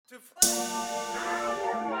Praying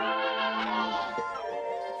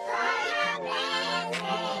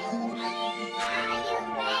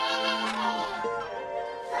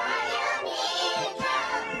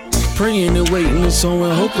and waiting and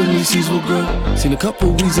sowing, hoping these seeds will grow. Seen a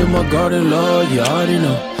couple weeds in my garden, Lord, you already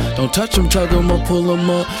know. Don't touch them, tug them, or pull them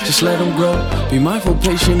up, just let them grow. Be mindful,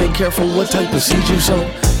 patient, and careful what type of seeds you sow.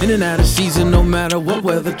 In and out of season, no matter what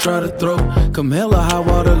weather try to throw. Come hell or high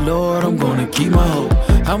water, Lord, I'm gonna keep my hope.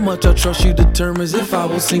 How much I trust you determines if I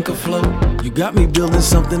will sink or float. You got me building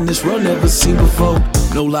something this world never seen before.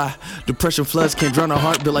 No lie, depression floods can't drown a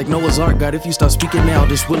heart, built like Noah's Ark. God, if you start speaking now,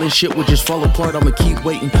 this will and shit will just fall apart. I'ma keep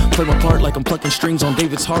waiting, play my part like I'm plucking strings on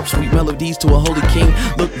David's harp. Sweet melodies to a holy king.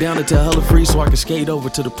 Look down until hella free so I can skate over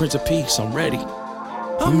to the Prince of Peace. I'm ready.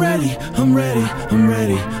 I'm ready, I'm ready, I'm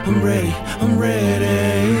ready, I'm ready, I'm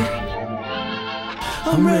ready.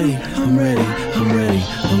 I'm ready, I'm ready, I'm ready,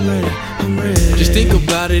 I'm ready, I'm ready. Just think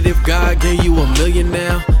about it, if God gave you $1 million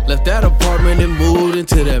now, left that apartment and moved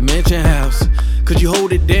into that mansion house, could you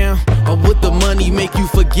hold it down? Or would the money make you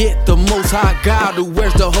forget the most high God who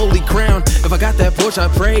wears the holy crown? If I got that Porsche I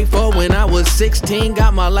prayed for when I was 16,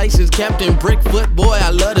 got my license Captain Brickfoot, boy I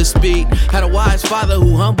love to speed. Had a wise father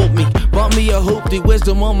who humbled me, brought me a hoopty,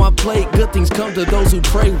 wisdom on my plate. Good things come to those who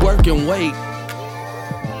pray, work and wait.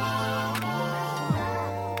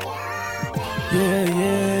 Yeah,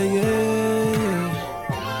 yeah, yeah, yeah.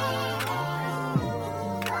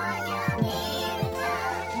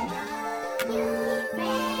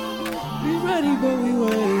 We ready but we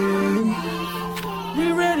waiting.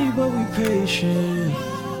 We ready but we patient.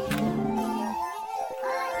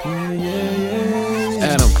 Yeah, yeah, yeah.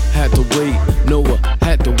 Adam had to wait, Noah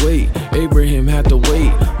had to wait, Abraham had to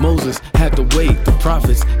wait, Moses had to wait, the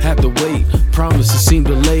prophets had to wait, promises seem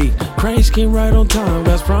delayed. Christ came right on time,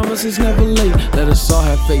 God's promises never late. Let us all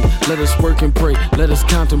have faith, let us work and pray, let us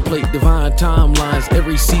contemplate divine timelines.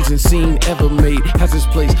 Every season scene ever made has its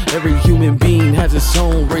place. Every human being has its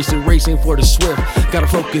own race, and racing for the swift. Gotta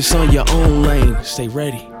focus on your own lane, stay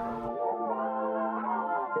ready.